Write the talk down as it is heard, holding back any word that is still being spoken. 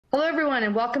Hello, everyone,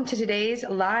 and welcome to today's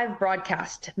live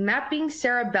broadcast, Mapping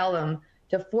Cerebellum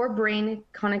to Forebrain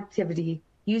Connectivity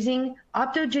using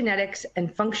Optogenetics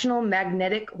and Functional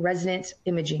Magnetic Resonance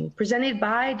Imaging, presented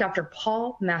by Dr.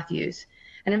 Paul Mathews,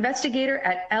 an investigator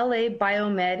at LA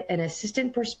BioMed and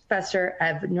assistant professor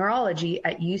of neurology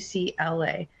at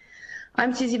UCLA.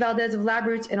 I'm Susie Valdez of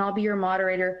LabRoots, and I'll be your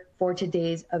moderator for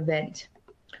today's event.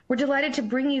 We're delighted to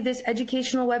bring you this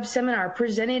educational web seminar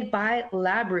presented by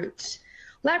LabRoots.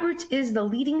 LabRoots is the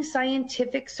leading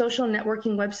scientific social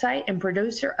networking website and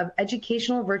producer of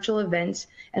educational virtual events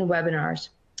and webinars.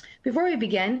 Before we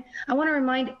begin, I want to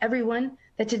remind everyone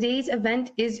that today's event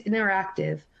is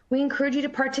interactive. We encourage you to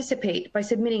participate by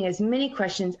submitting as many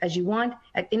questions as you want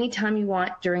at any time you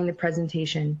want during the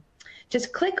presentation.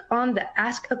 Just click on the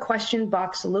Ask a Question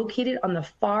box located on the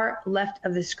far left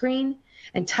of the screen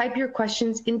and type your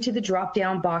questions into the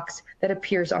drop-down box that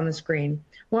appears on the screen.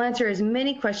 We'll answer as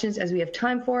many questions as we have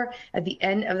time for at the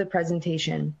end of the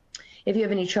presentation. If you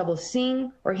have any trouble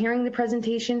seeing or hearing the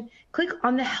presentation, click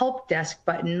on the Help Desk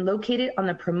button located on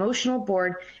the promotional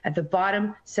board at the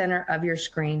bottom center of your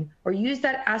screen, or use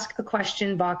that Ask a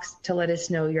Question box to let us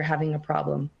know you're having a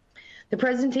problem. The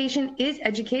presentation is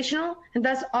educational and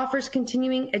thus offers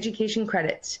continuing education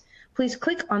credits. Please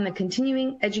click on the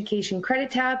Continuing Education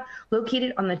Credit tab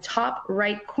located on the top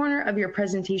right corner of your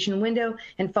presentation window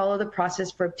and follow the process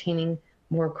for obtaining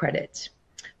more credits.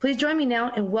 Please join me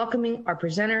now in welcoming our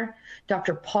presenter,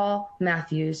 Dr. Paul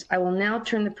Mathews. I will now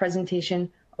turn the presentation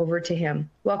over to him.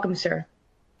 Welcome, sir.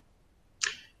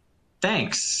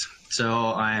 Thanks. So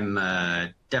I'm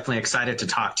definitely excited to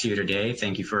talk to you today.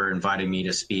 Thank you for inviting me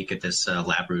to speak at this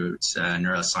LabRoots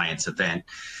Neuroscience event.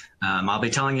 I'll be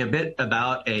telling you a bit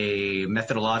about a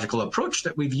methodological approach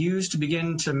that we've used to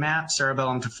begin to map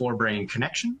cerebellum-to-forebrain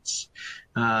connections.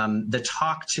 The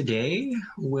talk today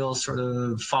will sort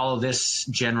of follow this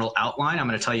general outline. I'm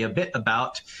going to tell you a bit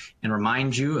about and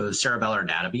remind you of cerebellar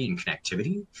anatomy and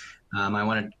connectivity. I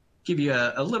want to give you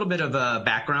a little bit of a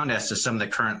background as to some of the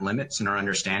current limits in our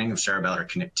understanding of cerebellar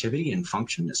connectivity and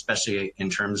function, especially in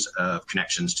terms of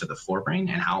connections to the forebrain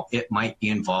and how it might be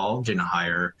involved in a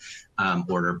higher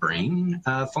order brain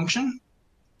function.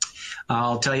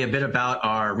 I'll tell you a bit about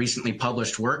our recently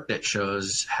published work that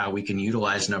shows how we can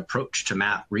utilize an approach to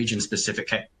map region-specific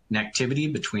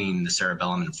connectivity between the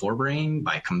cerebellum and forebrain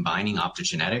by combining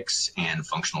optogenetics and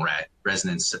functional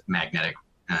resonance magnetic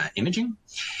imaging.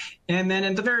 And then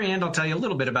at the very end, I'll tell you a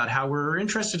little bit about how we're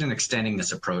interested in extending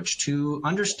this approach to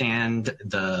understand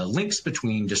the links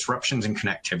between disruptions in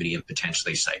connectivity and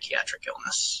potentially psychiatric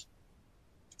illness.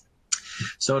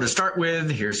 So to start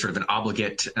with, here's sort of an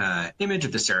obligate image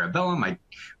of the cerebellum. I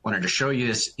wanted to show you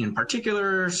this in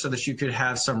particular so that you could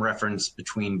have some reference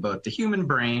between both the human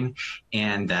brain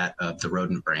and that of the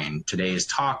rodent brain. Today's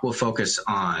talk will focus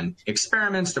on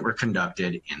experiments that were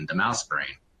conducted in the mouse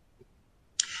brain.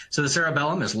 So the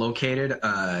cerebellum is located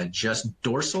just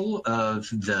dorsal of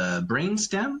the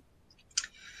brainstem.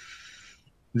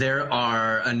 There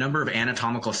are a number of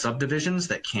anatomical subdivisions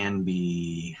that can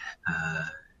be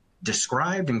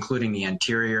described, including the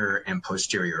anterior and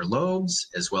posterior lobes,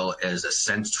 as well as a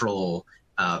central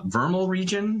vermal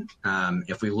region.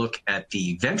 If we look at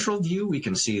the ventral view, we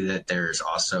can see that there's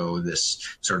also this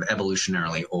sort of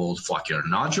evolutionarily old floccular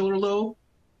nodular lobe.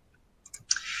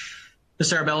 The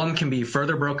cerebellum can be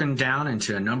further broken down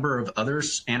into a number of other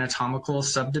anatomical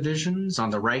subdivisions.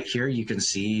 On the right here, you can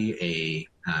see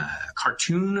a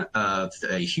cartoon of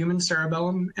a human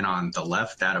cerebellum, and on the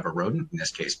left, that of a rodent, in this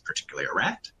case, particularly a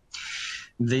rat.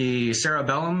 The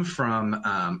cerebellum from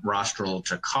rostral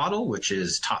to caudal, which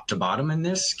is top to bottom in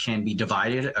this, can be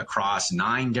divided across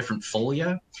 9 different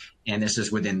folia, and this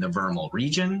is within the vermal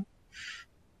region.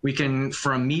 We can,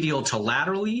 from medial to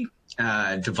laterally,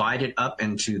 divide it up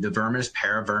into the vermis,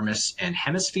 paravermis, and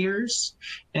hemispheres.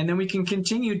 And then we can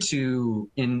continue to,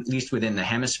 at least within the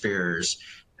hemispheres,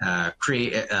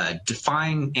 create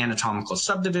define anatomical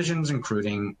subdivisions,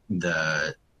 including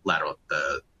the lateral,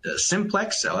 the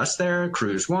simplex, LS there,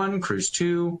 crus 1, crus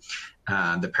 2,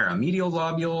 the paramedial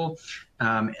lobule,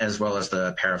 as well as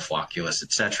the paraflocculus,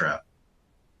 etc.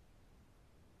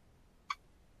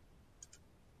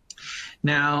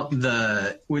 Now,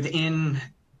 within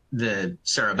the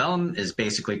cerebellum is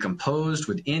basically composed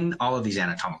within all of these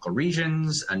anatomical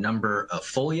regions, a number of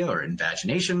folia or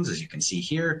invaginations, as you can see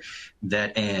here,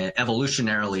 that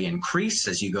evolutionarily increase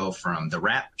as you go from the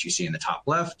rat, which you see in the top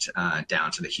left,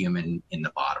 down to the human in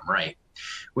the bottom right.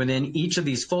 Within each of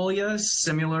these folia,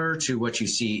 similar to what you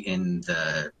see in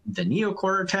the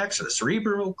neocortex or the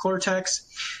cerebral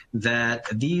cortex, that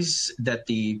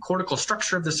the cortical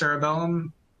structure of the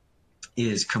cerebellum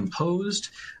is composed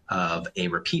of a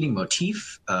repeating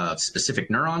motif of specific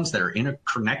neurons that are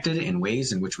interconnected in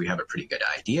ways in which we have a pretty good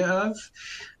idea of.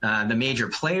 The major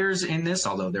players in this,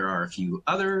 although there are a few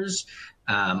others,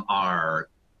 are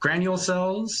granule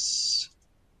cells,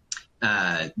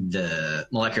 the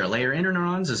molecular layer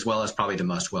interneurons, as well as probably the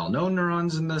most well-known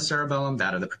neurons in the cerebellum,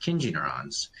 that of the Purkinje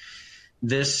neurons.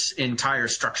 This entire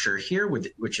structure here,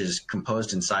 which is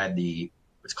composed inside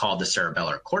what's called the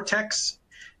cerebellar cortex,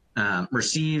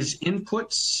 receives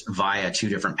inputs via two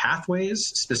different pathways,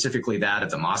 specifically that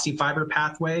of the mossy fiber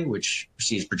pathway, which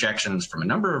receives projections from a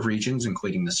number of regions,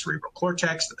 including the cerebral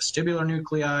cortex, the vestibular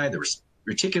nuclei, the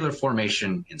reticular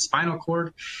formation in spinal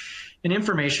cord, and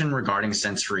information regarding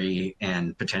sensory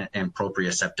and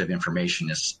proprioceptive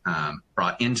information is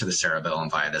brought into the cerebellum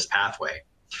via this pathway.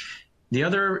 The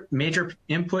other major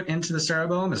input into the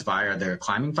cerebellum is via the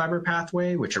climbing fiber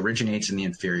pathway, which originates in the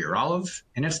inferior olive,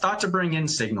 and it's thought to bring in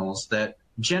signals that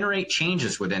generate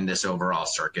changes within this overall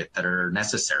circuit that are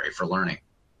necessary for learning.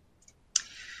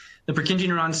 The Purkinje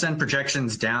neurons send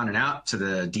projections down and out to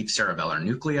the deep cerebellar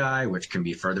nuclei, which can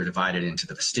be further divided into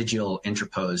the vestigial,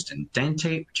 interposed, and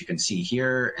dentate, which you can see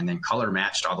here, and then color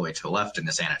matched all the way to the left in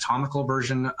this anatomical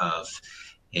version of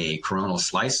a coronal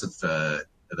slice of the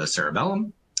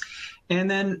cerebellum. And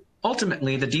then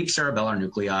ultimately, the deep cerebellar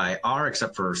nuclei are,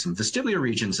 except for some vestibular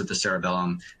regions of the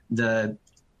cerebellum, the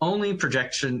only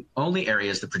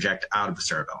areas that project out of the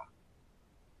cerebellum.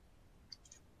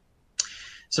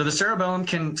 So the cerebellum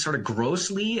can sort of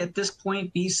grossly at this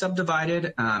point be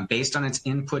subdivided based on its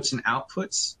inputs and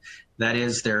outputs. That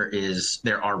is,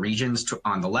 there are regions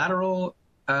on the lateral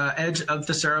edge of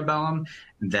the cerebellum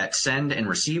that send and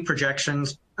receive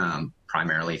projections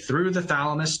primarily through the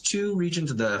thalamus to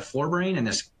regions of the forebrain, and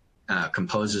this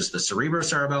composes the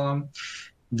cerebrocerebellum.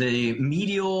 The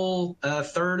medial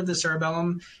third of the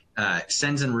cerebellum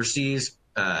sends and receives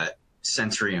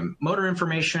sensory and motor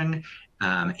information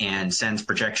and sends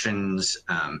projections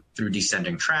through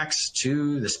descending tracts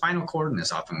to the spinal cord, and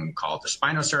is often called the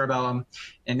spinocerebellum.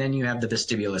 And then you have the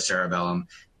vestibulocerebellum,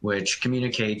 which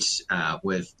communicates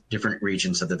with different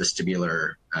regions of the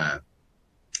vestibular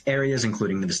areas,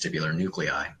 including the vestibular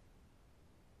nuclei.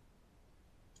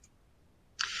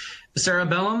 The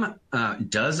cerebellum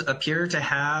does appear to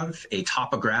have a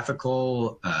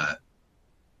topographical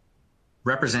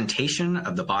representation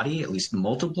of the body, at least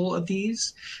multiple of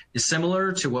these, is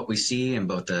similar to what we see in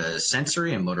both the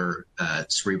sensory and motor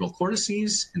cerebral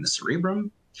cortices in the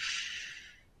cerebrum.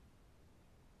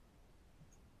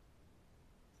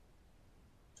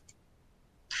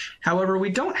 However, we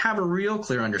don't have a real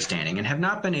clear understanding and have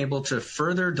not been able to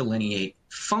further delineate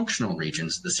functional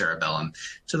regions of the cerebellum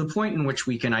to the point in which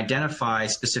we can identify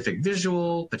specific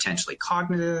visual, potentially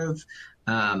cognitive,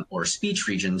 or speech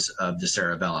regions of the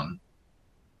cerebellum.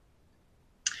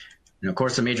 And of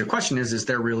course, the major question is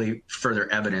there really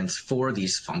further evidence for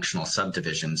these functional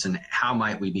subdivisions, and how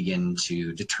might we begin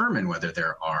to determine whether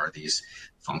there are these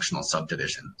functional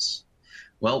subdivisions?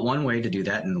 Well, one way to do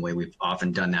that, and the way we've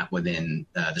often done that within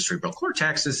the cerebral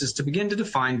cortex, is to begin to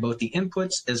define both the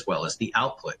inputs as well as the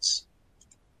outputs.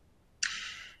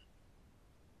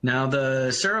 Now,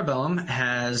 the cerebellum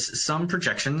has some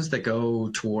projections that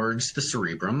go towards the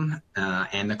cerebrum,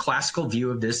 and the classical view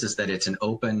of this is that it's an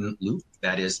open loop.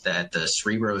 That is, that the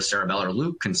cerebrocerebellar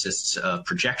loop consists of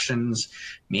projections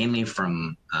mainly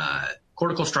from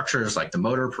cortical structures like the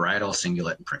motor, parietal,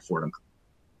 cingulate, and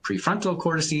prefrontal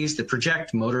cortices that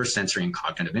project motor, sensory, and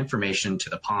cognitive information to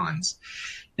the pons,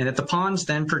 and that the pons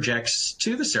then projects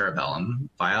to the cerebellum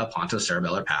via a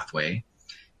pontocerebellar pathway,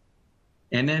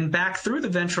 and then back through the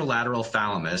ventrolateral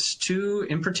thalamus to,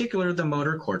 in particular, the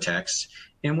motor cortex,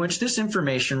 in which this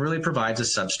information really provides a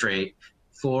substrate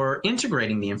for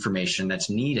integrating the information that's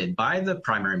needed by the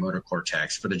primary motor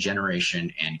cortex for the generation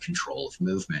and control of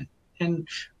movement. And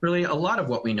really, a lot of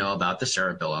what we know about the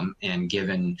cerebellum, and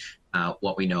given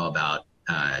what we know about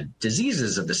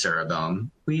diseases of the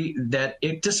cerebellum, that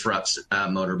it disrupts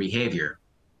motor behavior.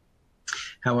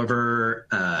 However,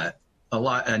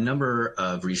 a number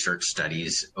of research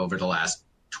studies over the last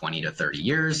 20 to 30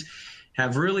 years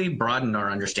have really broadened our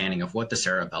understanding of what the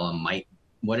cerebellum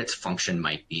what its function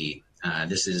might be.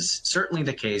 This is certainly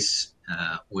the case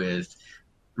with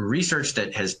research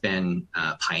that has been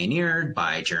pioneered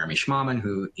by Jeremy Schmahmann,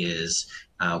 who is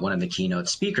one of the keynote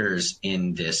speakers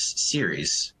in this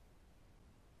series.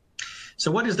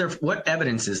 So what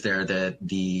evidence is there that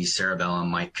the cerebellum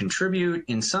might contribute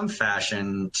in some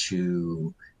fashion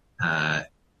to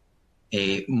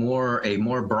a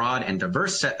more broad and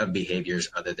diverse set of behaviors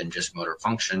other than just motor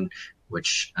function,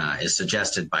 which is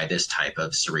suggested by this type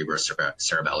of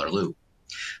cerebrocerebellar loop?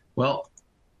 Well,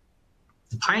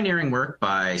 Pioneering work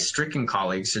by Strick and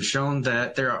colleagues has shown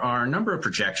that there are a number of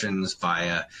projections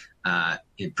via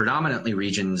predominantly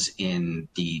regions in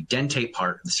the dentate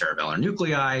part of the cerebellar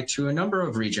nuclei to a number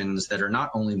of regions that are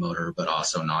not only motor but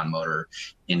also non-motor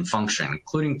in function,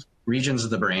 including regions of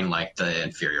the brain like the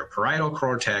inferior parietal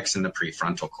cortex and the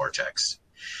prefrontal cortex.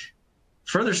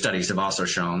 Further studies have also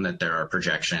shown that there are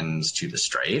projections to the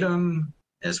striatum,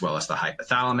 as well as the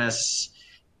hypothalamus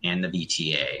and the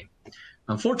VTA.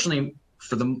 Unfortunately,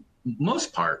 for the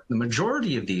most part, the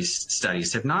majority of these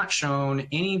studies have not shown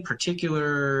any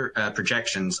particular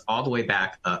projections all the way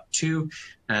back up to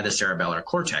the cerebellar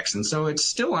cortex. And so it's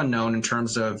still unknown in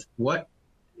terms of what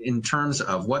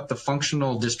the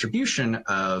functional distribution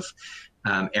of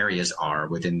areas are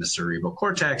within the cerebral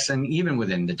cortex and even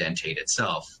within the dentate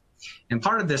itself. And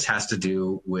part of this has to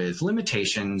do with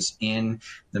limitations in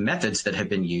the methods that have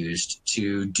been used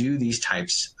to do these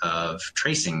types of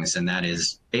tracings, and that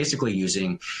is basically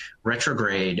using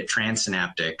retrograde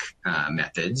transsynaptic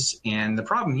methods. And the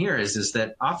problem here is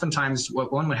that oftentimes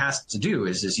what one would have to do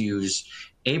is use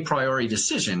a priori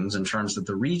decisions in terms of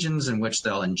the regions in which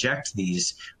they'll inject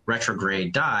these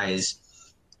retrograde dyes,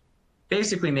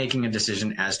 basically making a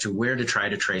decision as to where to try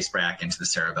to trace back into the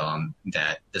cerebellum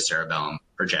that the cerebellum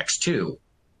projects to.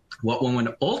 What one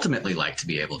would ultimately like to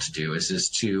be able to do is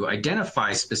to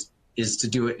identify, is to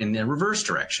do it in the reverse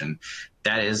direction.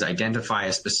 That is, identify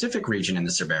a specific region in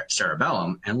the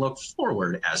cerebellum and look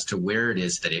forward as to where it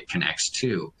is that it connects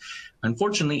to.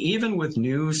 Unfortunately, even with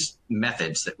new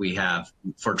methods that we have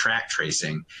for track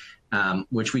tracing,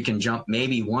 which we can jump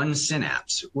maybe one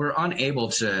synapse, we're unable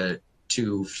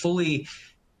to fully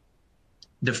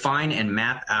define and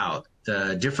map out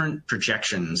the different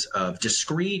projections of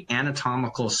discrete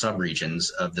anatomical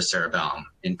subregions of the cerebellum,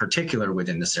 in particular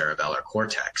within the cerebellar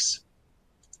cortex.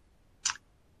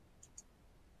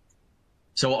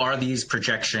 So are these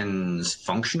projections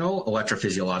functional?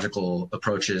 Electrophysiological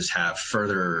approaches have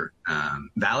further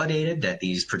validated that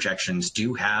these projections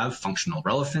do have functional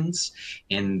relevance,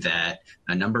 in that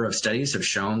a number of studies have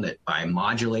shown that by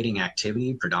modulating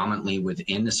activity predominantly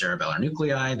within the cerebellar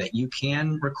nuclei, that you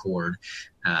can record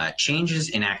changes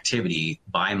in activity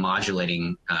by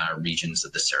modulating regions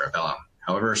of the cerebellum.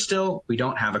 However, still, we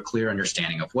don't have a clear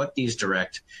understanding of what these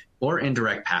direct or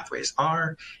indirect pathways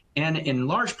are. And in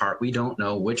large part, we don't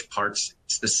know which parts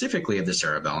specifically of the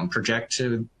cerebellum project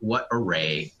to what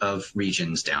array of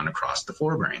regions down across the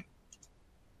forebrain.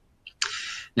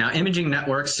 Now, imaging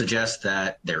networks suggest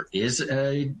that there is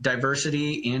a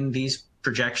diversity in these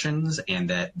projections and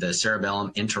that the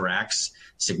cerebellum interacts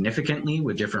significantly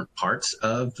with different parts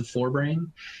of the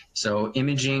forebrain. So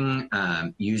imaging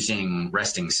using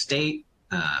resting state,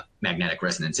 magnetic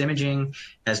resonance imaging,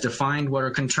 has defined what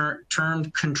are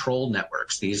termed control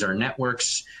networks. These are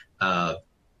networks of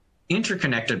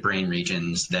interconnected brain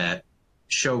regions that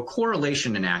show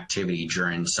correlation in activity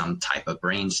during some type of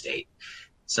brain state,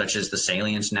 such as the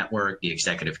salience network, the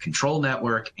executive control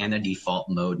network, and the default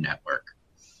mode network.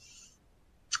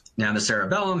 Now, the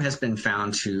cerebellum has been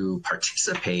found to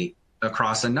participate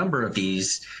across a number of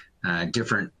these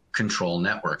different control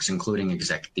networks, including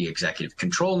the executive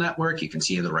control network. You can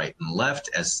see the right and left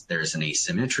as there's an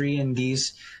asymmetry in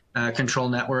these control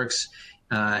networks,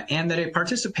 and that it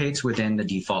participates within the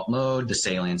default mode, the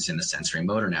salience, and the sensory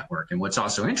motor network. And what's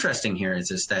also interesting here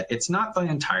is that it's not the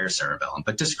entire cerebellum,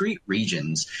 but discrete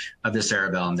regions of the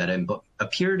cerebellum that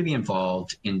appear to be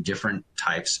involved in different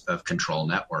types of control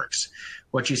networks.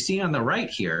 What you see on the right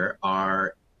here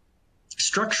are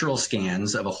structural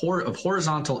scans of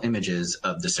horizontal images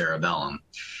of the cerebellum.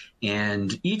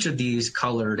 And each of these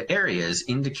colored areas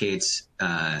indicates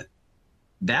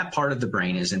that part of the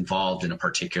brain is involved in a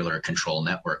particular control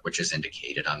network, which is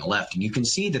indicated on the left. And you can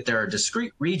see that there are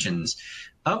discrete regions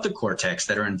of the cortex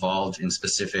that are involved in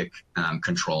specific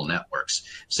control networks,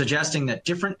 suggesting that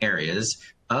different areas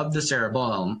of the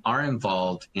cerebellum are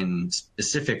involved in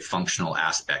specific functional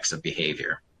aspects of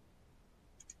behavior.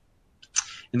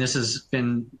 And this has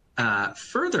been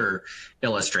further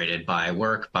illustrated by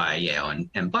work by Yale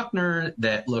and Buckner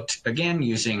that looked, again,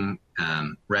 using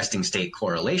resting state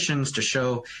correlations to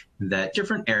show that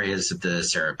different areas of the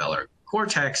cerebellar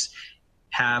cortex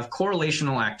have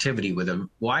correlational activity with a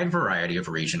wide variety of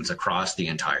regions across the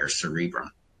entire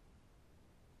cerebrum.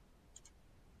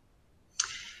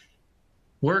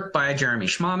 Work by Jeremy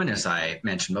Schmahmann, as I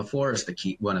mentioned before, is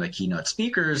one of the keynote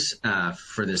speakers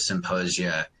for this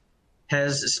symposia,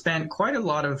 has spent quite a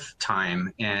lot of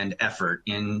time and effort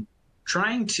in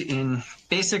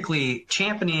basically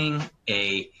championing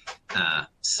a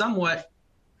somewhat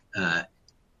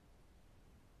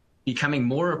becoming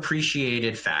more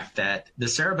appreciated fact that the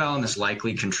cerebellum is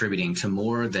likely contributing to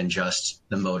more than just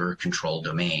the motor control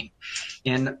domain.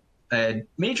 And a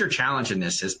major challenge in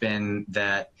this has been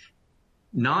that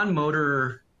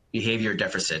non-motor behavior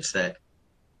deficits that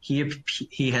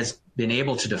he has been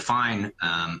able to define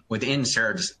within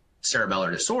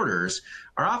cerebellar disorders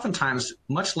are oftentimes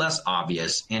much less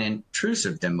obvious and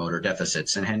intrusive than motor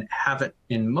deficits, and have it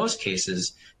in most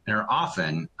cases and are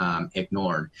often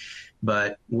ignored.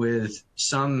 But with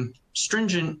some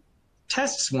stringent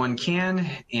tests, one can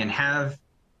and have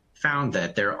found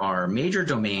that there are major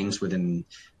domains within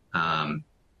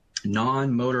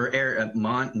non-motor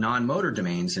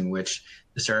domains in which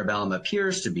the cerebellum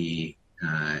appears to be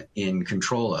in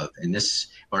control of, and this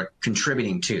or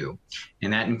contributing to,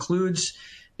 and that includes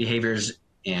behaviors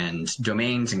and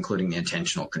domains including the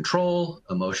attentional control,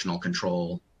 emotional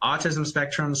control, autism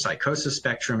spectrum, psychosis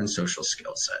spectrum, and social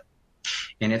skill set.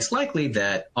 And it's likely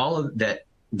that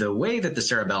the way that the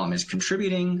cerebellum is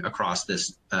contributing across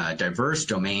this diverse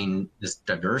domain, this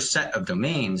diverse set of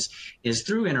domains, is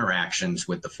through interactions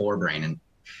with the forebrain, and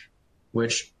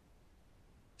which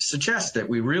suggests that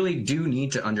we really do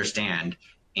need to understand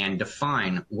and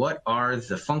define what are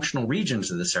the functional regions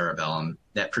of the cerebellum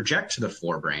that project to the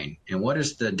forebrain, and what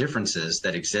is the differences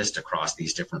that exist across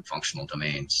these different functional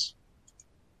domains.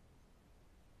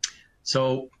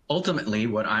 So ultimately,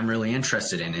 what I'm really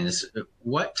interested in is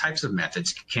what types of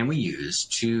methods can we use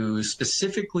to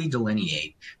specifically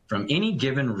delineate from any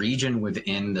given region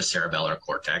within the cerebellar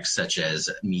cortex, such as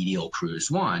medial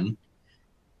crus 1,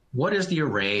 what is the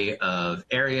array of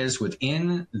areas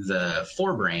within the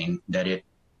forebrain that it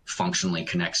functionally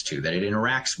connects to, that it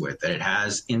interacts with, that it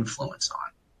has influence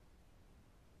on.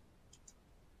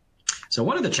 So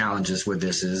one of the challenges with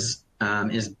this is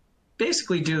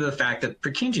basically due to the fact that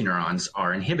Purkinje neurons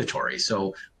are inhibitory.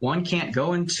 So one can't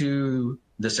go into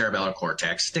the cerebellar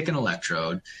cortex, stick an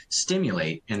electrode,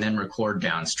 stimulate, and then record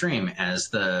downstream, as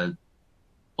the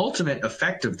ultimate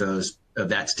effect of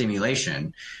that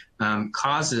stimulation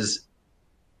causes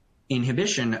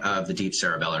inhibition of the deep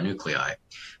cerebellar nuclei.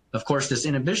 Of course, this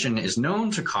inhibition is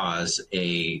known to cause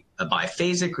a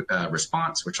biphasic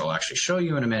response, which I'll actually show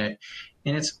you in a minute.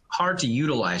 And it's hard to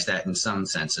utilize that in some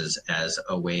senses as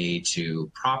a way to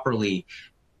properly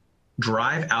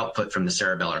drive output from the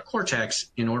cerebellar cortex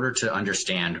in order to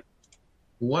understand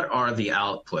what are the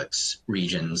outputs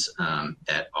regions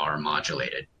that are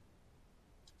modulated.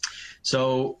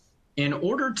 So in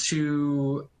order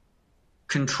to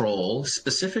control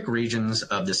specific regions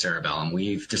of the cerebellum,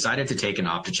 we've decided to take an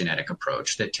optogenetic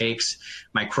approach that takes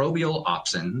microbial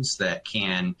opsins that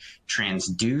can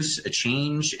transduce a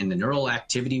change in the neural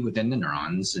activity within the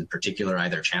neurons, in particular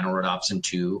either channel rhodopsin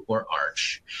 2 or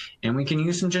ARCH. And we can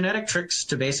use some genetic tricks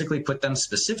to basically put them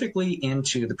specifically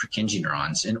into the Purkinje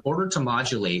neurons in order to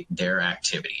modulate their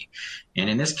activity. And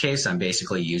in this case, I'm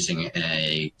basically using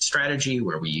a strategy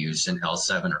where we use an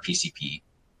L7 or PCP2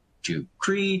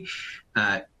 Cree,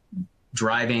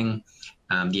 driving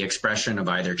the expression of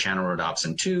either channel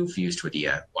rhodopsin 2 fused with the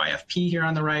YFP here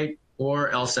on the right, or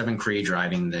L7 Cree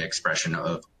driving the expression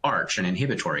of ARCH, an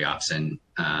inhibitory opsin,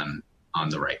 on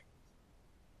the right.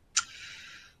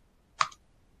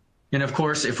 And of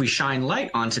course, if we shine light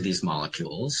onto these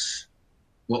molecules,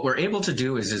 what we're able to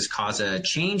do is cause a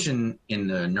change in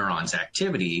the neuron's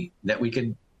activity that we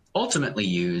could ultimately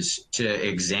use to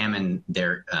examine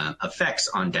their effects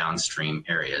on downstream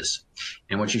areas.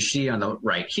 And what you see on the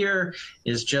right here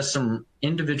is just some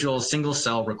individual single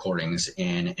cell recordings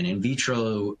in an in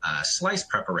vitro slice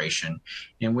preparation,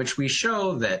 in which we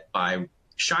show that by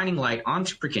shining light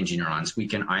onto Purkinje neurons, we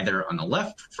can either on the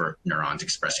left for neurons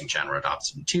expressing channel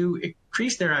rhodopsin 2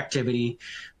 increase their activity,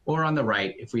 or on the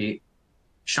right, if we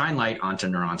shine light onto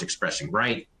neurons expressing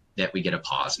right, that we get a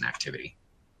pause in activity.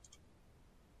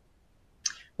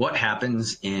 What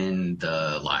happens in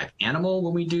the live animal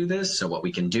when we do this? So what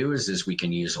we can do is we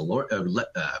can use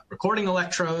recording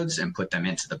electrodes and put them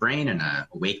into the brain in an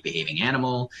awake behaving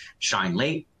animal, shine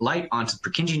light onto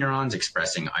Purkinje neurons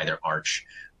expressing either ARCH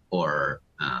or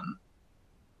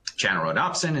channel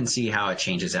rhodopsin, and see how it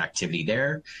changes activity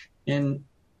there. And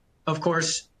of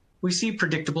course, we see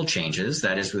predictable changes.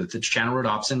 That is with the channel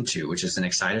rhodopsin 2, which is an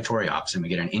excitatory opsin, we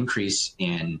get an increase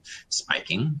in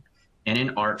spiking. And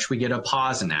in ARCH, we get a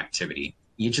pause in activity.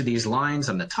 Each of these lines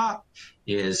on the top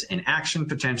is an action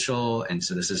potential, and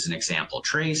so this is an example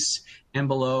trace. And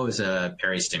below is a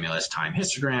peristimulus time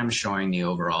histogram showing the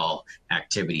overall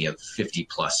activity of 50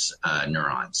 plus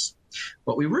neurons.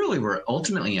 What we really were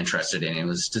ultimately interested in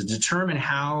was to determine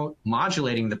how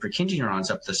modulating the Purkinje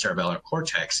neurons up the cerebellar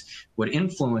cortex would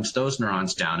influence those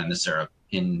neurons down in the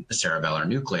in the cerebellar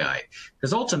nuclei.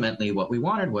 Because ultimately what we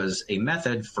wanted was a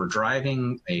method for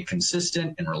driving a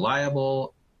consistent and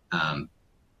reliable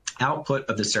output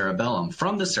of the cerebellum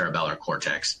from the cerebellar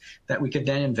cortex that we could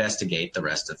then investigate the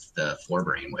rest of the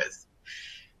forebrain with.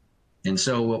 And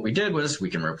so what we did was we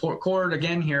can record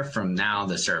again here from now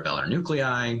the cerebellar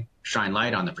nuclei, shine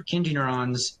light on the Purkinje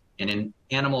neurons, and in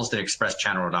animals that express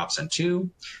channel rhodopsin 2,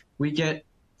 we get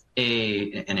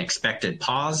an expected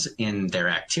pause in their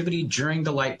activity during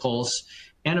the light pulse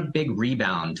and a big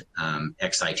rebound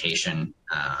excitation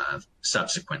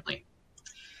subsequently.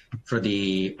 For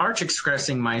the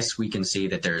arch-expressing mice, we can see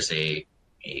that there's a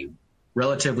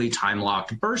relatively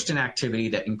time-locked burst in activity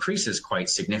that increases quite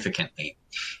significantly,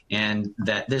 and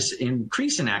that this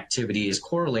increase in activity is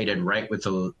correlated right with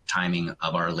the timing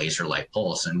of our laser light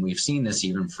pulse. And we've seen this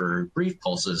even for brief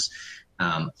pulses,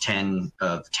 10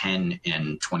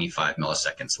 and 25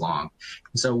 milliseconds long.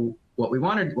 So what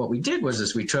we did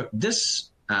was we took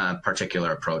this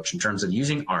particular approach in terms of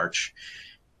using arch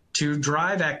to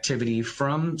drive activity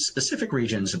from specific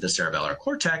regions of the cerebellar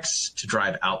cortex to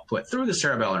drive output through the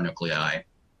cerebellar nuclei.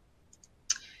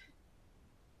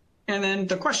 And then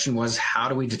the question was, how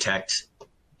do we detect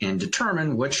and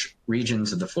determine which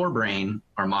regions of the forebrain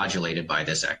are modulated by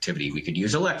this activity? We could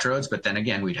use electrodes, but then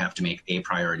again, we'd have to make a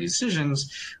priority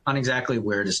decisions on exactly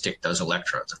where to stick those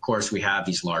electrodes. Of course, we have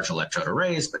these large electrode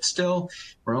arrays, but still,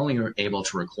 we're only able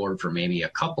to record for maybe a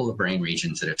couple of brain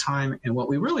regions at a time. And what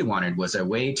we really wanted was a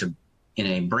way to, in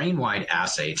a brain-wide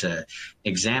assay, to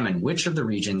examine which of the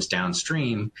regions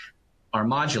downstream are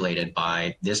modulated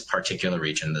by this particular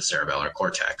region of the cerebellar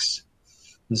cortex.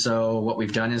 And so what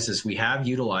we've done is we have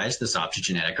utilized this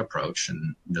optogenetic approach,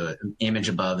 and the image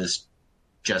above is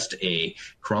just a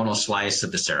coronal slice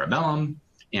of the cerebellum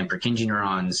and Purkinje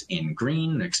neurons in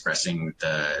green expressing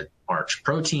the arch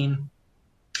protein.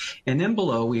 And then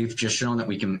below, we've just shown that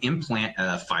we can implant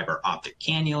a fiber optic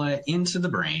cannula into the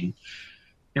brain.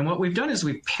 And what we've done is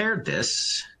we've paired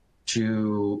this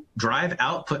to drive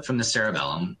output from the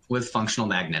cerebellum with functional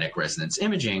magnetic resonance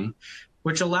imaging,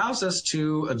 which allows us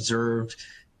to observe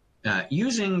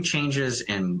using changes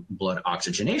in blood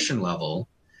oxygenation level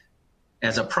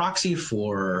as a proxy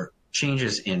for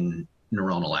changes in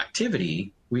neuronal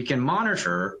activity. We can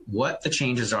monitor what the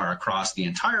changes are across the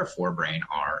entire forebrain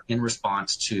are in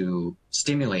response to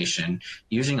stimulation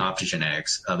using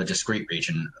optogenetics of a discrete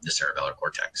region of the cerebellar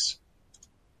cortex.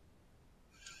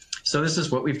 So this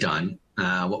is what we've done.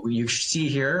 What you see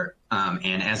here,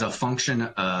 and as a function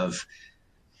of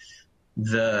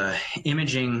the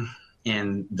imaging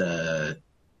and the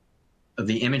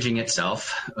imaging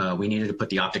itself, we needed to put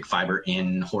the optic fiber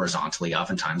in horizontally.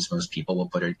 Oftentimes, most people will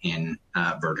put it in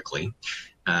vertically,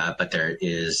 but there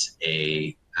is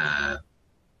a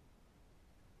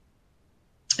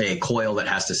coil that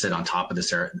has to sit on top of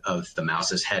the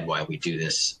mouse's head while we do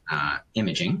this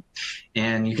imaging.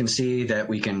 And you can see that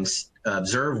we can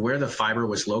observe where the fiber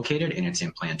was located in its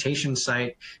implantation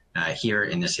site here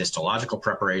in this histological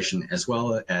preparation, as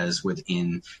well as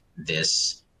within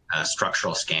this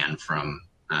structural scan from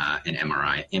an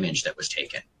MRI image that was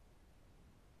taken.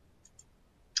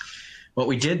 What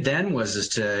we did then was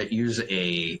to use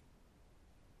a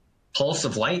pulse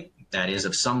of light that is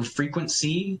of some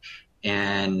frequency.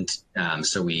 And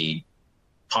so we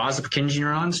pause the Purkinje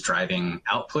neurons driving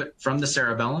output from the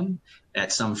cerebellum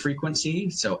at some frequency,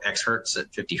 so X hertz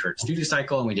at 50 hertz duty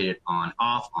cycle, and we did it on,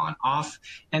 off.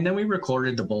 And then we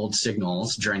recorded the bold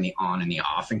signals during the on and the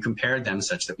off and compared them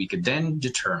such that we could then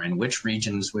determine which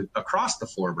regions across the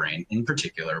forebrain in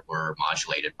particular were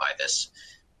modulated by this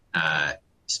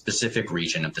specific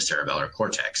region of the cerebellar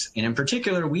cortex. And in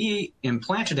particular, we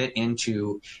implanted it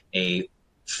into a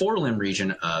forelimb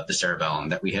region of the cerebellum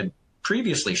that we had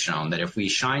previously shown that if we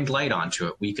shined light onto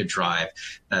it, we could drive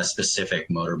a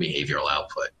specific motor behavioral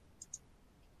output.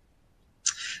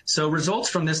 So results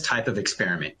from this type of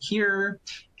experiment here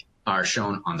are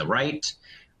shown on the right.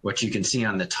 What you can see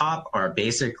on the top are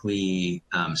basically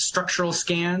structural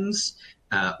scans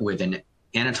with an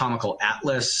anatomical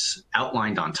atlas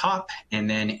outlined on top, and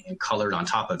then colored on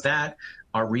top of that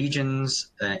are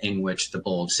regions in which the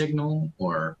bold signal,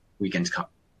 or we can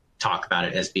talk about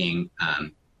it as being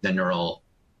the neural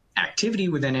activity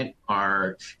within it,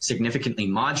 are significantly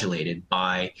modulated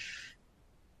by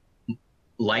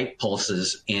light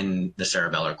pulses in the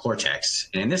cerebellar cortex.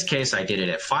 And in this case, I did it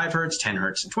at 5 hertz, 10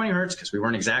 hertz, and 20 hertz because we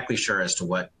weren't exactly sure as to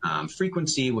what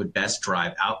frequency would best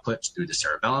drive output through the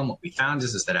cerebellum. What we found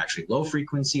is that actually low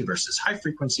frequency versus high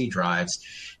frequency drives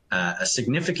a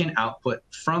significant output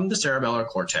from the cerebellar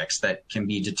cortex that can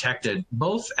be detected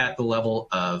both at the level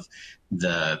of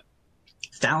the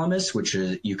thalamus, which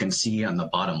you can see on the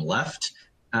bottom left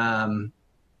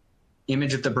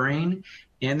image of the brain.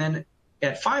 And then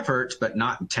at 5 hertz, but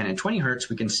not 10 and 20 hertz,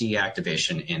 we can see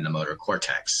activation in the motor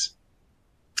cortex,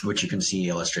 which you can see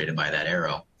illustrated by that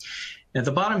arrow. At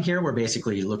the bottom here, we're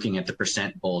basically looking at the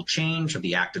percent bold change of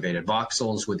the activated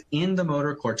voxels within the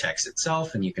motor cortex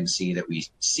itself. And you can see that we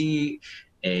see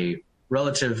a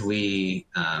relatively,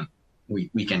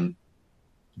 we can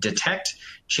detect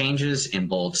changes in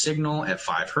bold signal at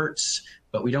 5 hertz,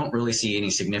 but we don't really see any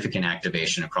significant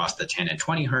activation across the 10 and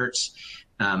 20 hertz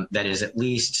that is at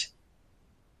least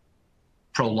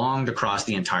prolonged across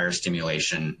the entire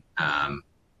stimulation,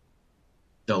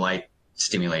 the light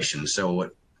stimulation.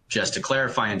 So just to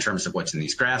clarify in terms of what's in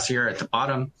these graphs here at the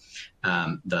bottom,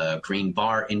 the green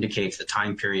bar indicates the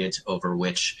time periods over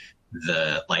which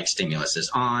the light stimulus is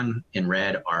on. In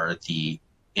red are the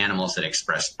animals that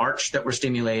express arch that were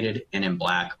stimulated, and in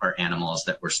black are animals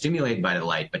that were stimulated by the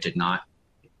light but did not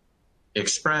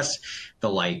express the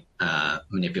light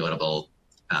manipulatable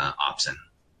opsin.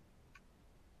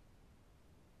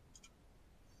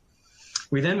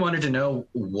 We then wanted to know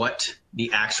what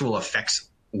the actual effects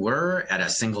were at a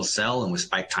single cell and with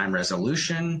spike time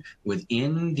resolution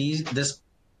within this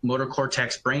motor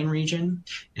cortex brain region.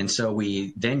 And so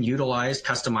we then utilized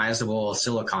customizable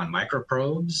silicon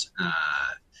microprobes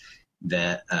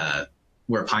that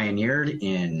were pioneered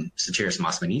in Satiris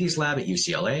Masmanides' lab at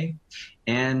UCLA.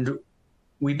 And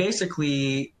we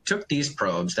basically took these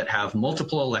probes that have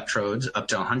multiple electrodes, up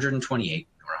to 128,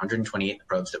 or 128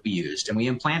 probes that we used, and we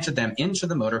implanted them into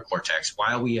the motor cortex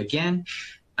while we again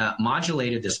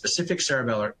modulated the specific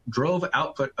cerebellar, drove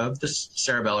output of the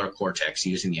cerebellar cortex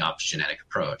using the optogenetic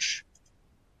approach.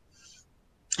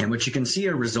 And what you can see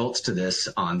are results to this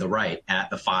on the right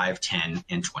at the 5, 10,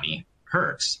 and 20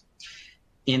 hertz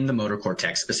in the motor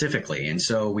cortex specifically. And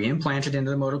so we implanted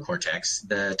into the motor cortex.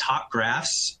 The top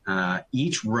graphs,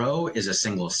 each row is a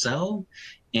single cell,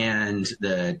 and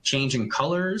the change in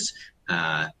colors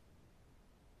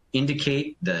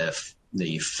indicate the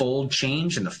fold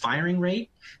change in the firing rate.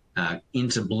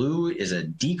 Into blue is a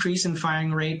decrease in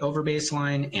firing rate over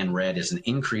baseline, and red is an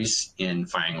increase in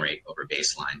firing rate over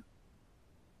baseline.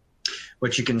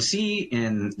 What you can see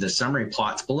in the summary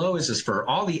plots below is for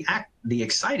all the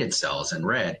excited cells in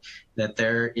red, that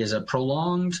there is a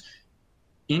prolonged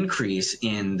increase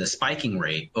in the spiking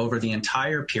rate over the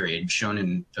entire period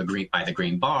shown by the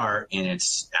green bar in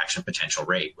its action potential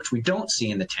rate, which we don't see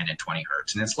in the 10 and 20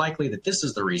 hertz. And it's likely that this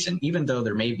is the reason, even though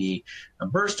there may be a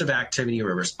burst of activity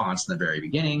or a response in the very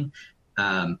beginning,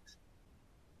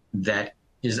 that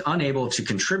is unable to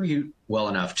contribute well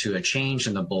enough to a change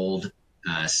in the bold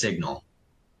signal.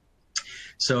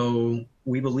 So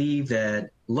we believe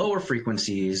that lower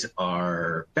frequencies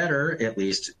are better, at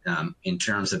least in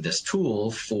terms of this tool,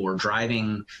 for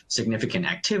driving significant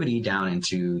activity down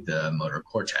into the motor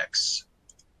cortex.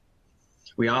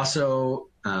 We also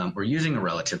were using a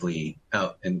relatively,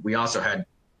 and we also had,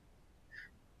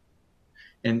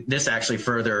 and this actually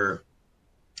further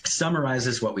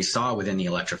summarizes what we saw within the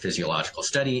electrophysiological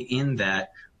study, in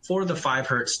that for the 5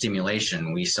 hertz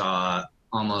stimulation, we saw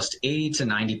almost 80 to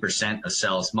 90% of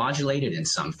cells modulated in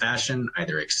some fashion,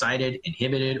 either excited,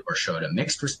 inhibited, or showed a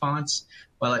mixed response,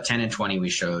 while at 10 and 20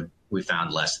 we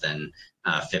found less than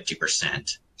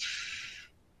 50%.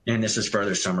 And this is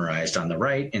further summarized on the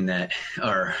right, in that,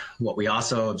 or what we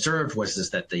also observed was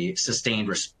that the sustained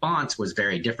response was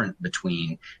very different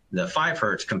between the 5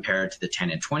 hertz compared to the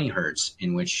 10 and 20 hertz,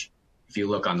 in which, if you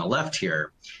look on the left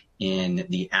here, in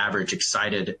the average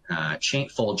excited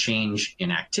fold change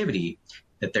in activity,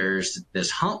 that there's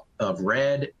this hump of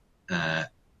red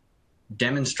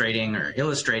demonstrating or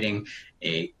illustrating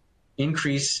a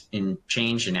increase in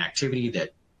change in activity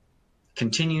that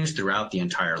continues throughout the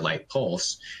entire light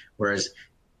pulse, whereas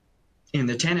in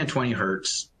the 10 and 20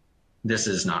 hertz, this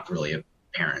is not really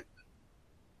apparent.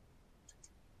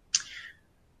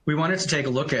 We wanted to take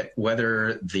a look at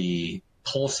whether the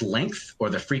pulse length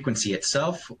or the frequency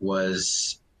itself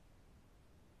was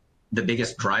the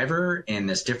biggest driver in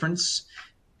this difference.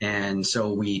 And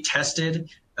so we tested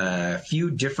a few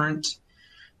different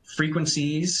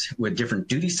frequencies with different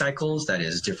duty cycles, that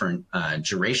is different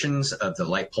durations of the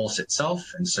light pulse itself.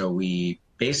 And so we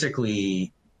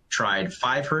basically tried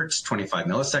 5 hertz, 25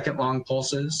 millisecond long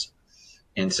pulses.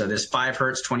 And so this 5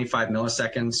 hertz, 25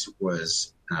 milliseconds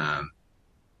was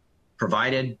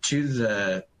provided to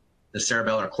the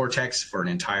cerebellar cortex for an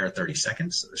entire 30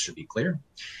 seconds. So this should be clear.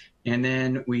 And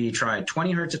then we tried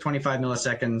 20 hertz at 25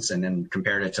 milliseconds and then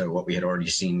compared it to what we had already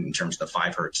seen in terms of the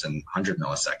 5 hertz and 100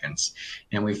 milliseconds.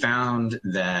 And we found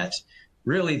that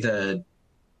really the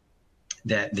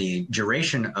that the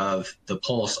duration of the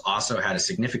pulse also had a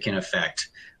significant effect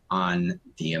on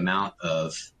the amount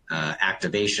of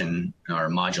activation or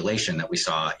modulation that we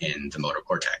saw in the motor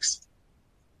cortex.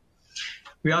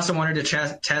 We also wanted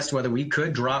to test whether we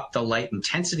could drop the light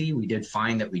intensity. We did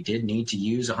find that we did need to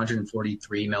use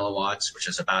 143 milliwatts, which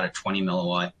is about a 20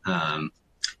 milliwatt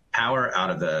power out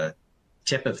of the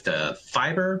tip of the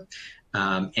fiber.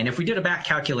 And if we did a back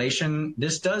calculation,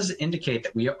 this does indicate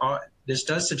that this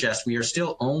does suggest we are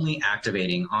still only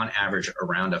activating on average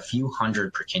around a few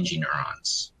hundred Purkinje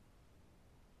neurons.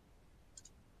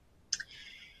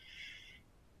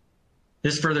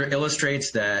 This further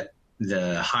illustrates that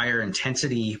the higher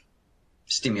intensity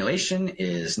stimulation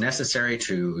is necessary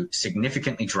to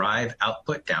significantly drive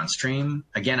output downstream.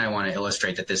 Again, I want to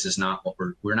illustrate that this is not what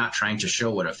we're not trying to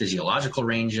show what a physiological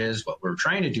range is. What we're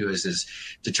trying to do is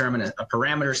determine a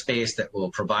parameter space that will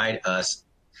provide us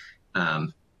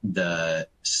the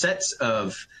sets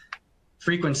of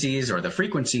frequencies, or the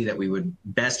frequency that we would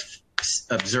best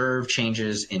observe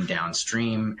changes in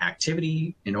downstream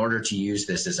activity in order to use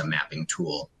this as a mapping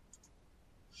tool,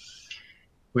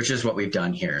 which is what we've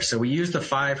done here. So we used the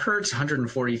 5 hertz,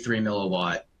 143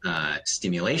 milliwatt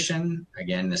stimulation.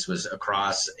 Again, this was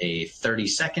across a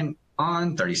 30-second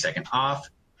on, 30-second off.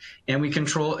 And we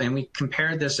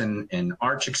compared this in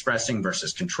arch expressing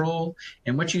versus control.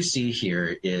 And what you see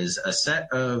here is a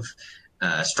set of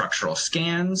structural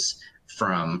scans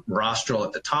from rostral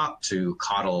at the top to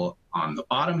caudal on the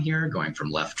bottom here, going from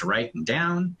left to right and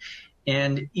down.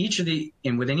 And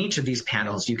within each of these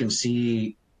panels, you can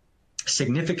see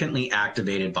significantly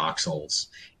activated voxels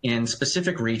in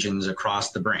specific regions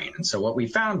across the brain. And so what we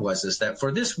found was that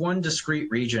for this one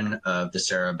discrete region of the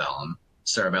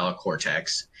cerebellar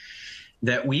cortex,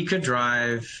 that we could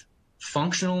drive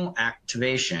functional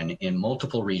activation in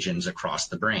multiple regions across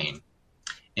the brain.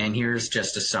 And here's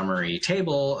just a summary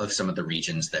table of some of the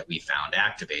regions that we found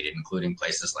activated, including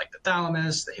places like the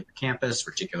thalamus, the hippocampus,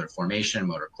 reticular formation,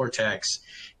 motor cortex,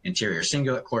 anterior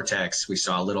cingulate cortex. We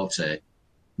saw little to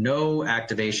no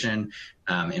activation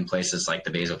in places like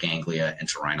the basal ganglia,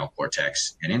 entorhinal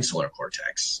cortex, and insular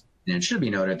cortex. And it should be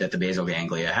noted that the basal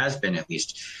ganglia has been at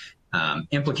least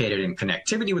implicated in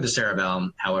connectivity with the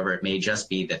cerebellum. However, it may just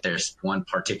be that there's one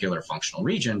particular functional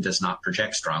region does not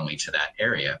project strongly to that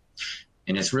area.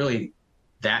 And it's really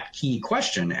that key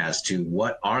question as to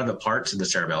what are the parts of the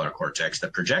cerebellar cortex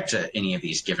that project to any of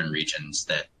these given regions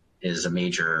that is a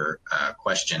major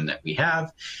question that we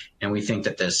have, and we think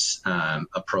that this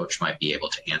approach might be able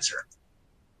to answer.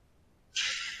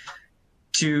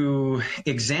 To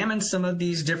examine some of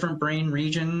these different brain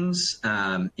regions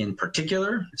in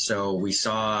particular, so we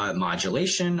saw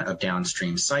modulation of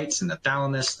downstream sites in the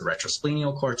thalamus, the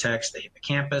retrosplenial cortex, the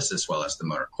hippocampus, as well as the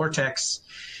motor cortex.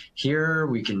 Here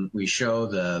we show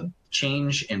the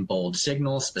change in bold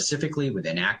signal specifically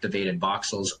within activated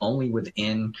voxels only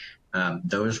within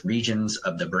those regions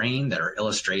of the brain that are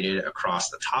illustrated across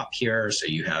the top here. So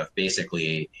you have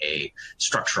basically a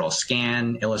structural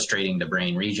scan illustrating the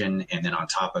brain region, and then on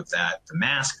top of that, the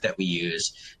mask that we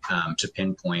use to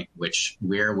pinpoint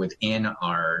where within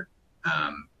our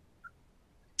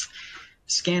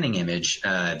scanning image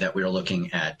that we're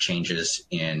looking at changes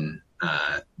in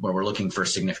where we're looking for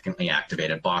significantly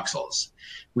activated voxels.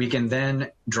 We can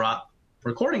then drop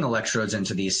recording electrodes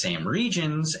into these same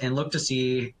regions and look to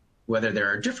see whether there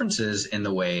are differences in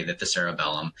the way that the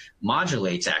cerebellum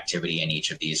modulates activity in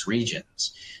each of these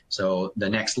regions. So the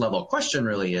next level question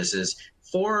really is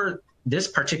for this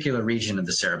particular region of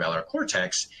the cerebellar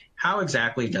cortex, how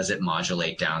exactly does it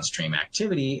modulate downstream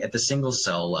activity at the single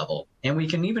cell level? And we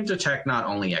can even detect not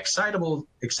only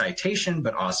excitation,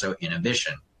 but also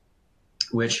inhibition,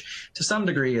 which to some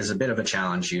degree is a bit of a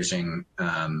challenge using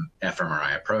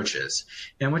fMRI approaches.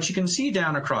 And what you can see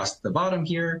down across the bottom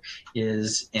here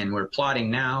is, and we're plotting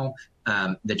now,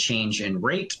 the change in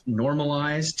rate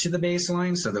normalized to the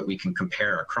baseline so that we can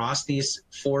compare across these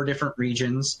 4 different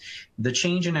regions, the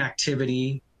change in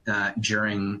activity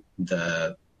during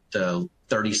the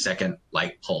 30-second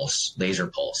light pulse, laser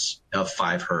pulse of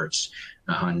 5 hertz,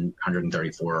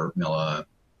 134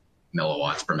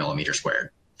 milliwatts per millimeter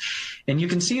squared. And you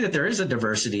can see that there is a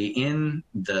diversity in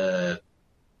the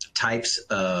types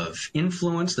of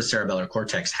influence the cerebellar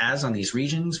cortex has on these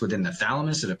regions. Within the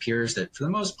thalamus, it appears that for the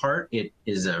most part, it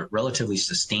is a relatively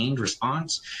sustained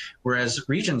response, whereas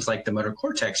regions like the motor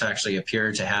cortex actually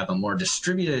appear to have a more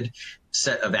distributed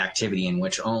set of activity in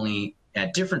which only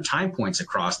at different time points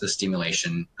across the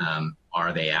stimulation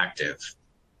are they active.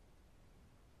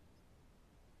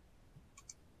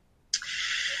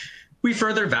 We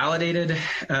further validated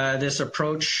this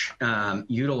approach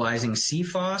utilizing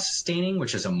CFOS staining,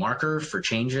 which is a marker for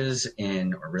changes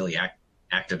in, or really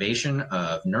activation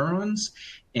of neurons.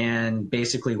 And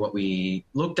basically what we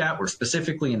looked at were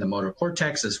specifically in the motor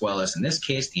cortex, as well as in this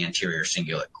case, the anterior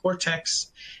cingulate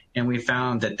cortex. And we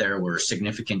found that there were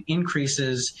significant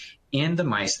increases in the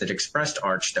mice that expressed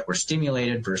arch that were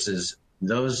stimulated versus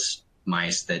those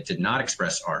mice that did not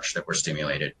express arch that were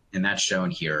stimulated, and that's shown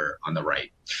here on the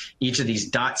right. Each of these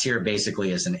dots here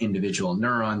basically is an individual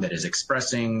neuron that is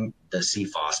expressing the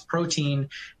CFOS protein,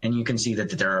 and you can see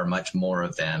that there are much more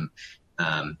of them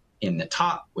in the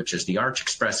top, which is the arch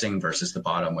expressing, versus the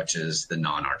bottom, which is the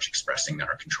non-arch expressing that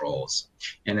are controls.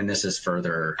 And then this is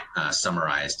further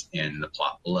summarized in the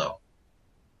plot below.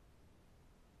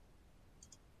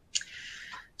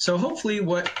 So hopefully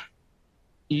what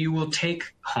you will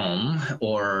take home,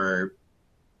 or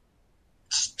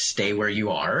stay where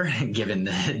you are, given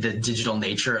the digital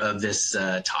nature of this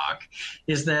talk,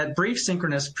 is that brief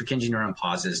synchronous Purkinje neuron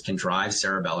pauses can drive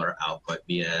cerebellar output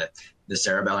via the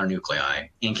cerebellar nuclei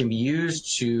and can be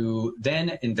used to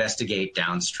then investigate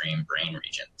downstream brain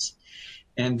regions.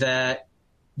 And that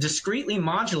discretely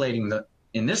modulating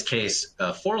in this case,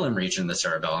 a forelimb region of the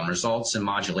cerebellum results in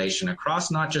modulation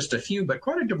across not just a few, but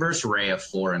quite a diverse array of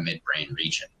fore and midbrain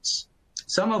regions,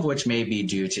 some of which may be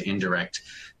due to indirect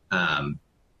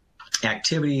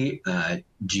activity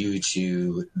due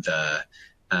to the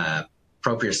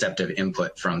proprioceptive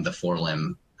input from the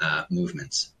forelimb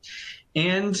movements.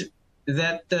 And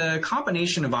that the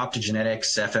combination of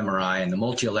optogenetics, fMRI, and the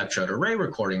multi-electrode array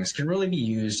recordings can really be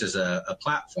used as a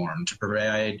platform to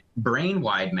provide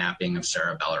brain-wide mapping of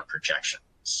cerebellar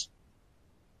projections.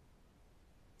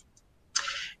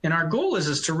 And our goal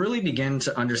is to really begin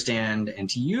to understand and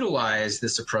to utilize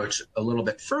this approach a little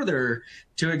bit further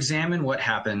to examine what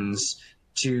happens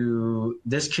to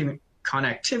this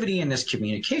connectivity and this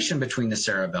communication between the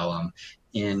cerebellum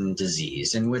in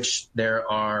disease, in which there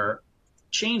are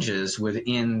changes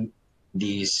within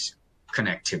these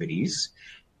connectivities,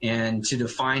 and to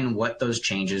define what those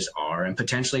changes are and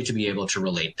potentially to be able to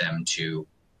relate them to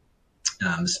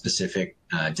specific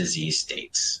disease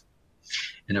states.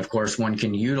 And of course, one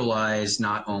can utilize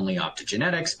not only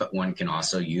optogenetics, but one can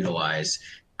also utilize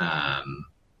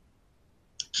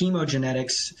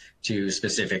chemogenetics to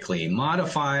specifically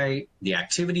modify the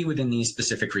activity within these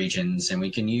specific regions. And we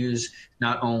can use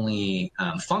not only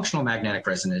functional magnetic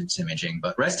resonance imaging,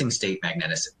 but resting state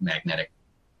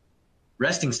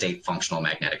functional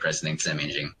magnetic resonance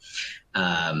imaging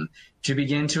to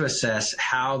begin to assess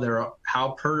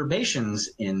how perturbations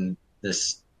in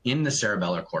the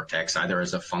cerebellar cortex, either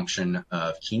as a function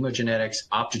of chemogenetics,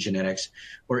 optogenetics,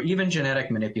 or even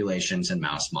genetic manipulations in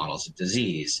mouse models of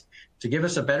disease, to give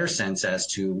us a better sense as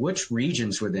to which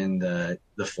regions within the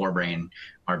forebrain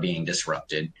are being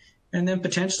disrupted, and then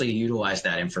potentially utilize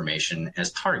that information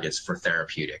as targets for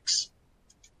therapeutics.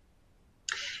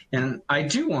 And I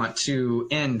do want to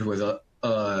end with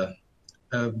a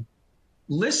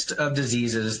list of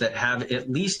diseases that have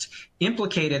at least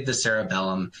implicated the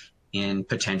cerebellum in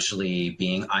potentially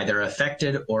being either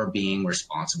affected or being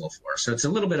responsible for. So it's a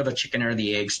little bit of a chicken or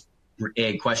the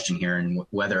egg question here, and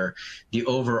whether the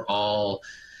overall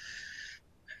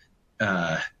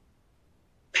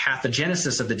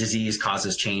pathogenesis of the disease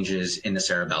causes changes in the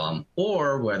cerebellum,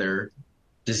 or whether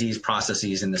disease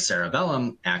processes in the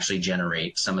cerebellum actually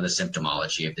generate some of the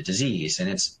symptomology of the disease. And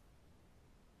it's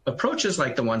approaches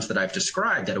like the ones that I've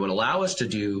described that would allow us to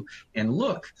do and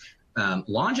look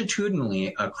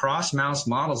longitudinally across mouse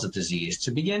models of disease to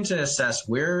begin to assess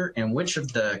where and which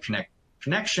of the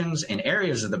connections and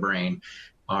areas of the brain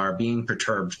are being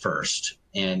perturbed first,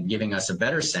 and giving us a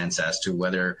better sense as to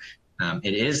whether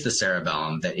it is the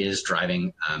cerebellum that is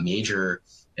driving it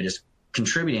is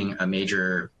contributing a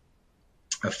major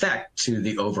effect to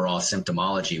the overall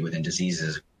symptomology within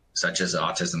diseases such as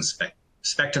autism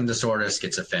spectrum disorder,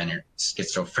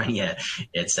 schizophrenia,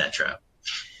 etc.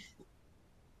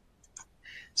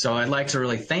 So I'd like to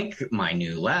really thank my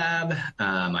new lab.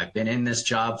 I've been in this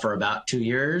job for about 2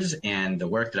 years, and the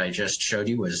work that I just showed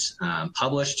you was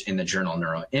published in the journal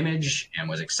Neuroimage and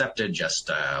was accepted just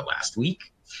last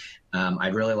week.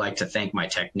 I'd really like to thank my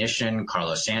technician,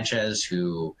 Carlos Sanchez,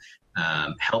 who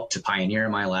helped to pioneer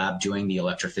my lab doing the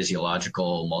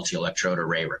electrophysiological multi-electrode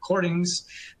array recordings.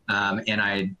 And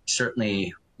I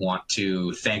certainly want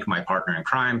to thank my partner in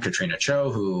crime, Katrina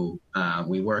Cho, who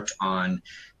we worked on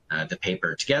the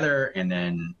paper together, and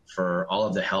then for all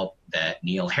of the help that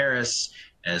Neil Harris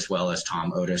as well as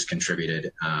Tom Otis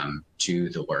contributed to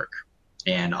the work.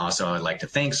 And also, I'd like to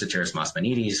thank Sotiris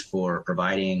Masmanides for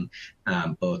providing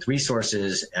both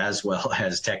resources as well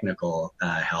as technical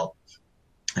help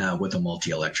with the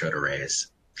multi-electrode arrays.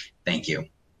 Thank you.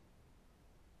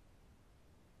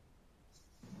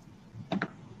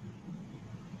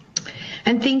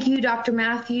 And thank you, Dr.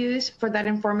 Mathews, for that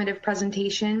informative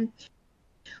presentation.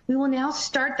 We will now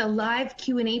start the live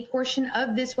Q&A portion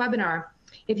of this webinar.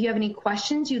 If you have any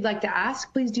questions you'd like to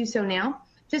ask, please do so now.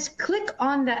 Just click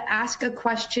on the Ask a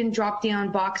Question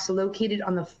drop-down box located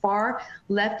on the far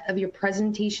left of your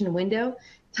presentation window.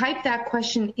 Type that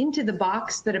question into the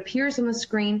box that appears on the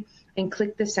screen and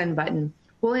click the Send button.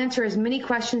 We'll answer as many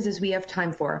questions as we have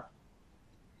time for.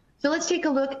 So let's take a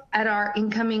look at our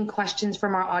incoming questions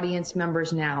from our audience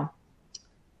members now.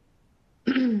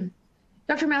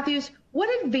 Dr. Mathews,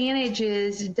 what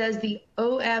advantages does the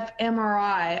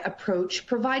OFMRI approach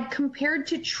provide compared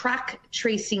to track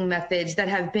tracing methods that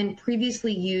have been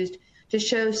previously used to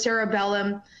show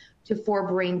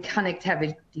cerebellum-to-forebrain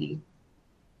connectivity?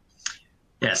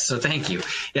 Yes, so thank you.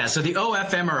 Yeah, so the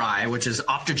OFMRI, which is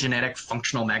optogenetic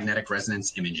functional magnetic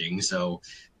resonance imaging, so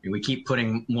we keep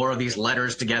putting more of these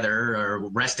letters together, or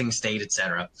resting state, et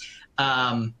cetera.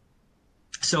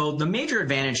 So the major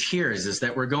advantage here is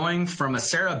that we're going from a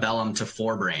cerebellum to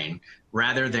forebrain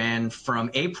rather than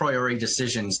from a priori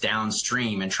decisions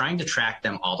downstream and trying to track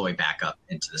them all the way back up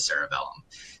into the cerebellum.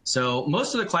 So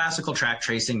most of the classical track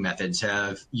tracing methods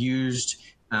have used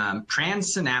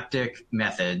transsynaptic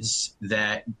methods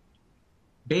that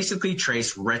basically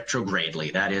trace retrogradely.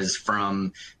 That is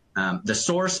from the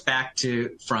source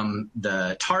from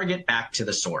the target back to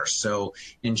the source. So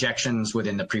injections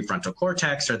within the prefrontal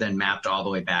cortex are then mapped all the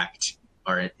way back,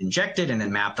 are injected and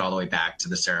then mapped all the way back to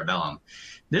the cerebellum.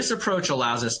 This approach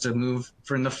allows us to move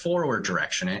from the forward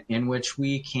direction in which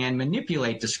we can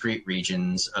manipulate discrete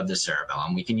regions of the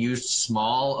cerebellum. We can use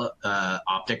small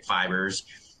optic fibers,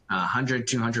 100,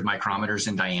 200 micrometers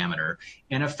in diameter,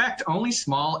 and affect only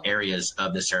small areas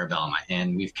of the cerebellum.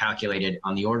 And we've calculated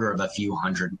on the order of a few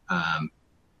hundred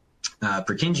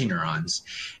Purkinje neurons.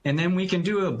 And then we can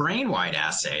do a brain-wide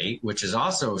assay, which is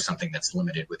also something that's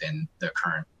limited within the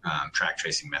current track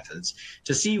tracing methods,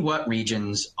 to see what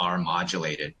regions are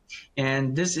modulated.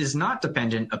 And this is not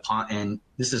dependent upon, on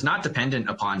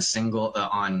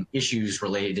issues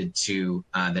related to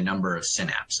the number of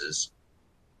synapses.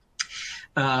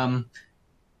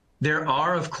 There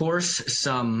are, of course,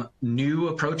 some new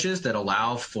approaches that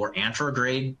allow for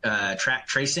anterograde track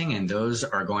tracing, and those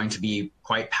are going to be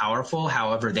quite powerful.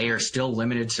 However, they are still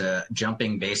limited to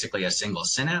jumping basically a single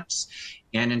synapse.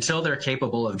 And until they're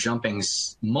capable of jumping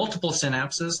multiple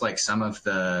synapses, like some of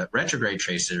the retrograde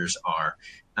tracers are,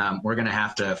 we're going to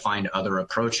have to find other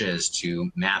approaches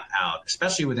to map out,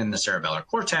 especially within the cerebellar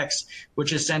cortex,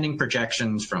 which is sending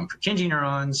projections from Purkinje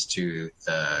neurons to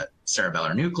the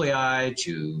cerebellar nuclei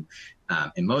to,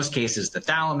 in most cases, the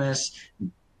thalamus,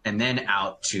 and then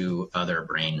out to other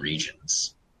brain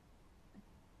regions.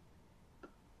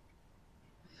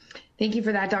 Thank you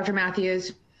for that, Dr.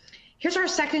 Mathews. Here's our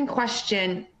second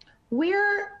question.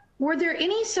 Were there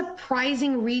any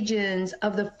surprising regions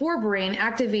of the forebrain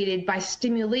activated by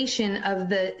stimulation of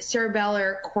the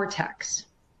cerebellar cortex?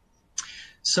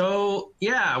 So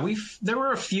yeah, there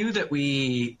were a few that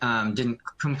we didn't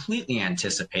completely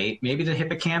anticipate. Maybe the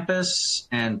hippocampus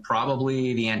and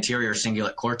probably the anterior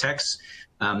cingulate cortex.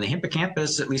 The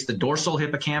hippocampus, at least the dorsal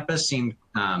hippocampus, seemed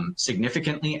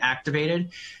significantly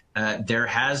activated. There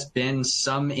has been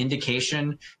some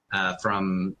indication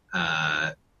from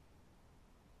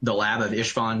the lab of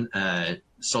Istvan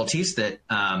Soltis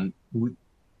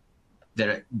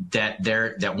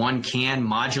that one can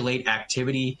modulate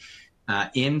activity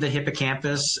in the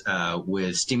hippocampus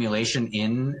with stimulation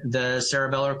in the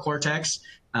cerebellar cortex,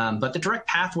 but the direct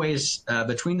pathways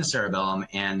between the cerebellum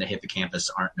and the hippocampus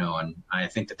aren't known. I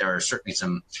think that there are certainly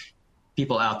some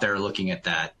people out there looking at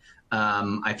that.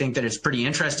 I think that it's pretty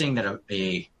interesting that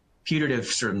a putative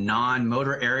sort of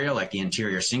non-motor area like the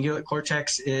anterior cingulate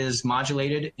cortex is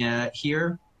modulated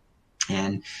here.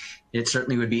 And it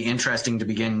certainly would be interesting to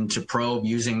begin to probe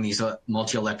using these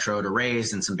multi-electrode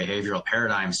arrays and some behavioral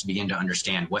paradigms to begin to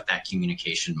understand what that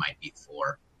communication might be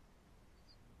for.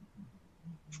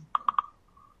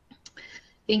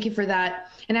 Thank you for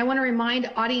that. And I want to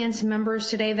remind audience members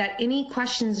today that any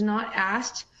questions not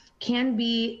asked can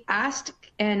be asked,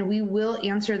 and we will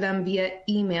answer them via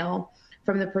email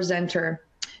from the presenter.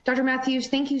 Dr. Mathews,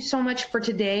 thank you so much for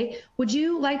today. Would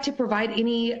you like to provide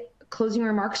any closing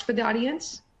remarks for the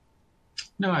audience?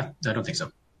 No, I don't think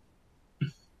so.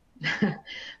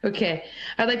 Okay,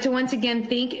 I'd like to once again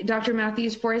thank Dr.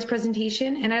 Mathews for his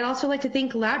presentation, and I'd also like to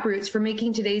thank LabRoots for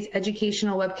making today's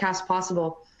educational webcast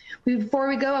possible. Before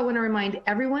we go, I want to remind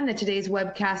everyone that today's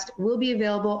webcast will be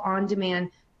available on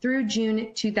demand through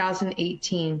June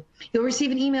 2018. You'll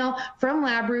receive an email from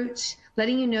LabRoots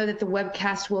letting you know that the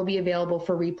webcast will be available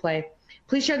for replay.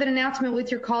 Please share that announcement with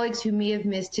your colleagues who may have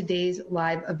missed today's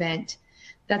live event.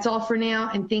 That's all for now,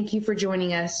 and thank you for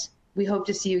joining us. We hope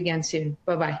to see you again soon.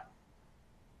 Bye-bye.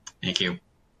 Thank you.